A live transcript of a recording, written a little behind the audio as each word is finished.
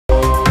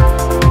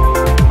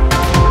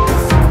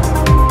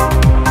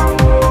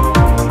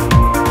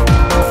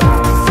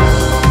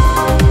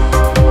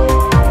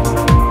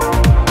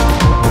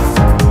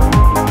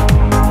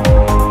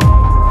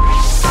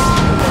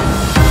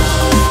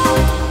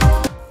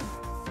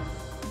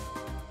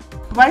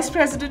Vice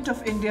President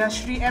of India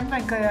Shri M.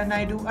 Venkaiah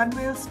Naidu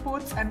unveils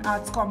Sports and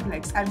Arts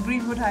Complex at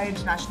Greenwood High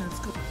International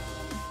School.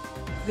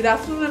 Good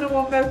afternoon and a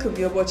warm welcome.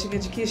 You're watching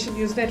Education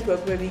News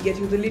Network, where we get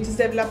you the latest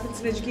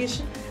developments in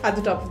education at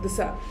the top of the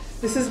sun.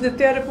 This is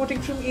Nitya reporting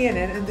from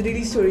ANN, and the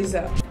daily stories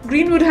are: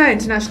 Greenwood High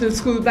International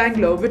School,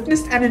 Bangalore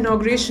witnessed an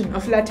inauguration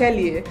of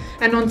l'Atelier,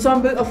 an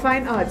ensemble of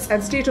fine arts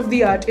and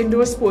state-of-the-art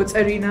indoor sports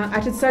arena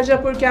at its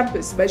Sarjapur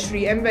Campus by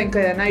Shri M.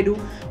 Venkaiah Naidu,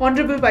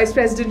 Honourable Vice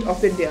President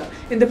of India,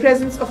 in the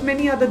presence of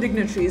many other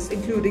dignitaries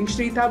including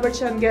Shri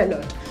Thaawarchand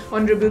Gehlot,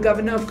 Honourable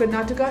Governor of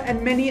Karnataka,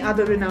 and many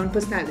other renowned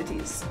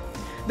personalities.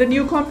 The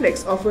new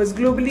complex offers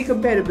globally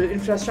comparable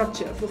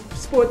infrastructure for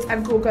sports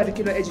and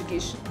co-curricular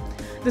education.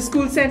 The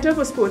School Centre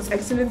for Sports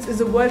Excellence is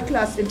a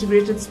world-class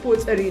integrated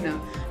sports arena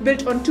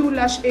built on 2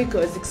 lush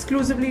acres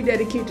exclusively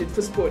dedicated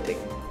for sporting.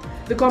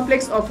 The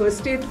complex offers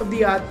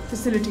state-of-the-art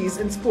facilities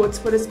in sports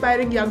for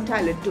aspiring young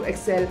talent to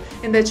excel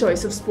in their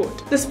choice of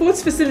sport. The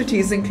sports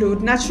facilities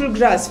include natural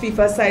grass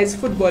FIFA-sized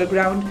football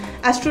ground,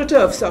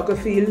 AstroTurf soccer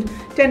field,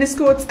 tennis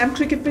courts and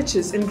cricket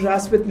pitches in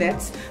grass with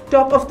nets,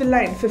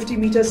 top-of-the-line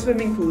 50-meter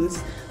swimming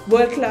pools,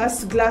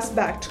 world-class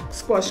glass-backed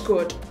squash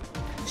court,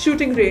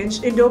 shooting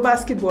range, indoor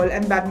basketball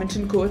and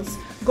badminton courts,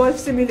 golf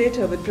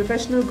simulator with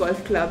professional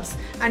golf clubs,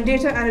 and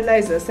data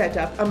analyzer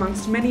setup,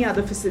 amongst many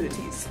other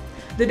facilities.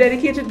 The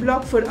dedicated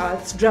block for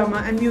arts,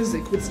 drama and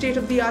music with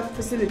state-of-the-art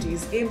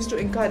facilities aims to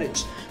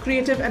encourage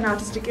creative and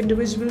artistic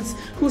individuals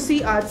who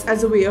see arts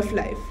as a way of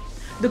life.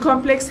 The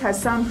complex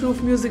has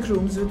soundproof music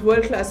rooms with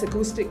world-class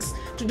acoustics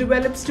to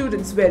develop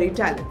students' varied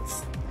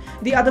talents.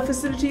 The other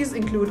facilities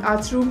include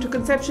arts room to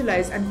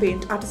conceptualize and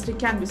paint artistic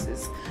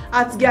canvases,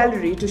 arts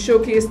gallery to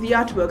showcase the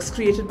artworks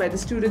created by the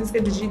students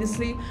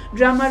indigenously,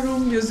 drama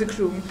room, music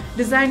room,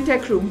 design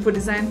tech room for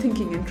design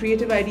thinking and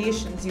creative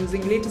ideations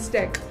using latest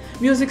tech,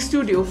 music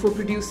studio for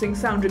producing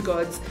sound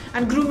records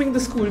and grooming the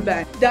school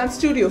band, dance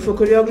studio for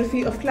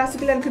choreography of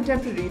classical and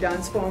contemporary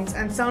dance forms,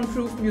 and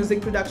soundproof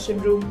music production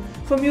room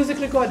for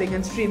music recording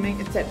and streaming,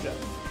 etc.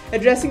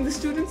 Addressing the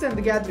students and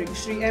the gathering,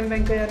 Shri M.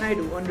 Venkaiah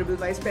Naidu, Honourable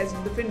Vice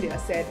President of India,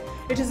 said,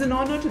 "It is an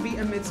honour to be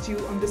amidst you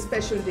on this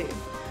special day.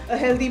 A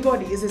healthy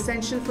body is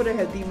essential for a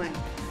healthy mind.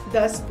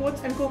 Thus,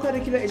 sports and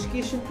co-curricular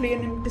education play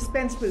an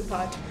indispensable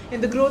part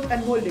in the growth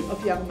and moulding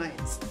of young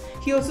minds."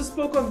 He also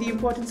spoke on the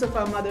importance of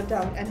our mother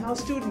tongue and how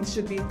students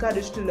should be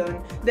encouraged to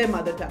learn their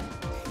mother tongue.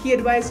 He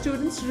advised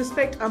students to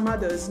respect our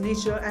mothers,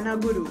 nature and our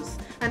gurus,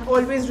 and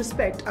always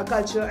respect our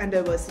culture and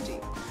diversity.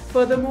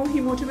 Furthermore,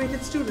 he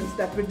motivated students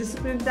that with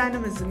discipline,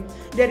 dynamism,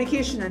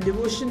 dedication and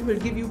devotion will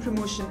give you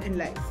promotion in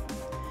life.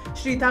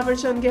 Shri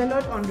Thaawarchand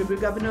Gehlot, Honourable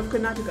Governor of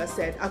Karnataka,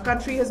 said, "Our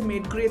country has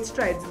made great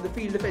strides in the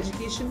field of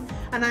education,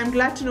 and I am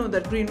glad to know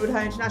that Greenwood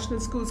High International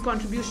School's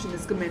contribution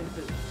is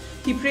commendable."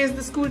 He praised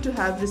the school to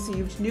have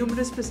received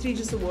numerous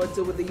prestigious awards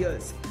over the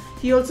years.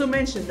 He also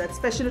mentioned that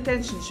special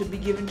attention should be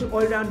given to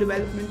all-round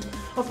development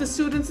of the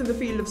students in the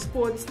field of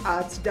sports,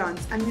 arts,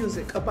 dance and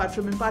music, apart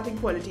from imparting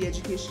quality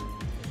education.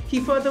 He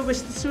further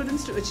wished the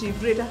students to achieve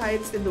greater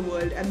heights in the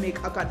world and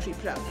make our country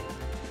proud.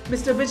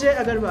 Mr. Vijay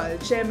Agarwal,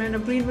 Chairman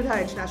of Greenwood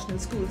High International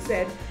School,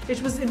 said,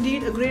 "It was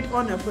indeed a great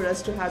honour for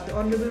us to have the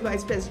Honourable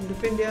Vice President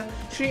of India,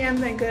 Shri M.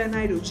 Venkaiah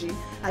Naidu ji,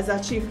 as our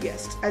chief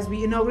guest as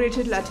we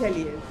inaugurated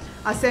l'Atelier,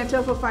 our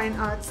Centre for Fine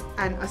Arts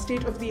and a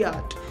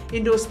state-of-the-art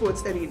indoor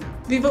sports arena.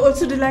 We were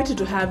also delighted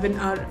to have in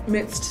our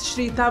midst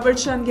Shri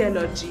Thaawarchand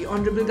Gehlot ji,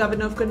 Honourable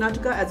Governor of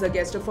Karnataka, as our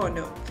guest of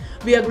honour.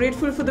 We are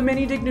grateful for the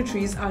many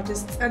dignitaries,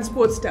 artists and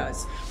sports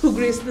stars who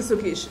graced this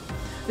occasion.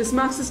 This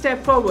marks a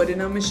step forward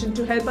in our mission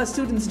to help our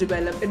students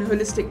develop in a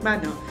holistic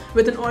manner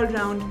with an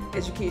all-round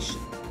education.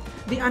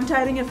 The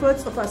untiring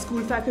efforts of our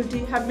school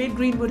faculty have made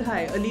Greenwood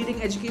High a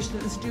leading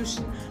educational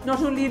institution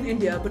not only in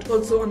India but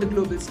also on the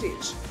global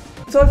stage."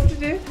 That's all for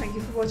today. Thank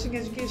you for watching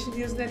Education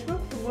News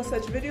Network. For more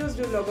such videos,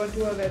 do log on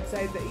to our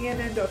website,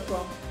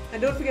 theENN.com,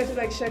 and don't forget to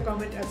like, share,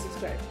 comment and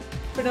subscribe.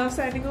 For now,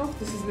 signing off,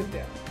 this is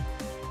Nitya.